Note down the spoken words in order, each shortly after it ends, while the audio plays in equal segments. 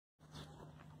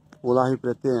Olá,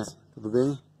 Rio-Pretense, tudo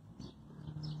bem?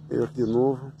 Eu aqui de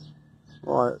novo.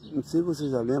 Ó, não sei se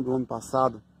vocês já lembram, ano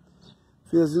passado,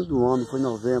 finalzinho do ano, foi em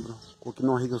novembro, coloquei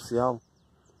numa rede social,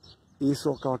 esse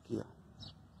local aqui, ó,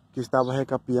 que estava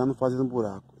recapeando, fazendo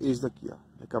buraco. Esse daqui, ó,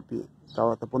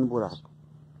 estava tapando buraco.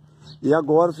 E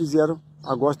agora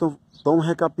agora estão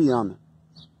recapeando,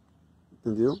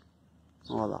 entendeu?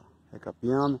 Olha lá,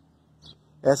 recapeando.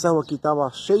 Essa rua aqui estava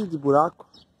cheia de buraco.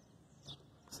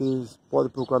 Vocês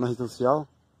podem procurar na rede social,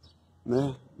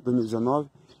 né? 2019.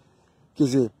 Quer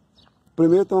dizer,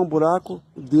 primeiro tem um buraco,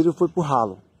 o dinheiro foi pro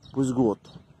ralo, pro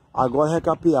esgoto. Agora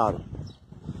recapearam.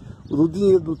 O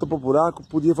dinheiro do tapa-buraco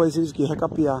podia fazer serviço aqui,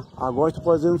 recapear. Agora estou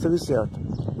fazendo o serviço certo.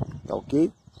 Tá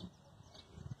ok?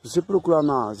 Se você procurar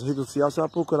nas redes sociais, você vai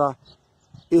procurar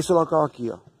esse local aqui,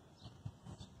 ó.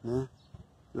 Né?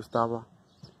 Eu estava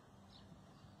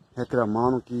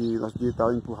reclamando que nosso dinheiro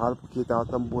estava empurrado porque estava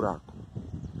tão buraco.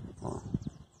 Ó.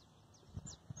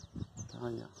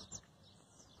 Aí,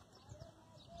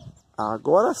 ó.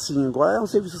 Agora sim, agora é um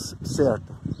serviço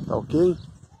certo, tá ok?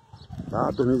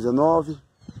 Tá, 2019,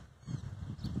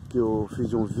 que eu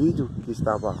fiz um vídeo que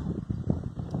estava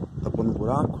tapando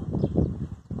buraco,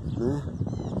 né?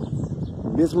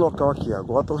 Mesmo local aqui,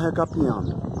 agora estão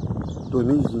recapeando,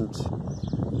 2020,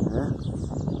 né?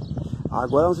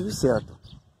 Agora é um serviço certo,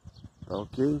 tá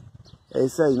ok? É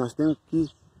isso aí, nós temos que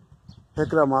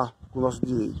reclamar com o nosso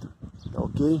direito, tá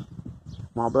ok?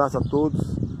 Um abraço a todos,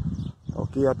 tá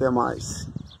ok? Até mais.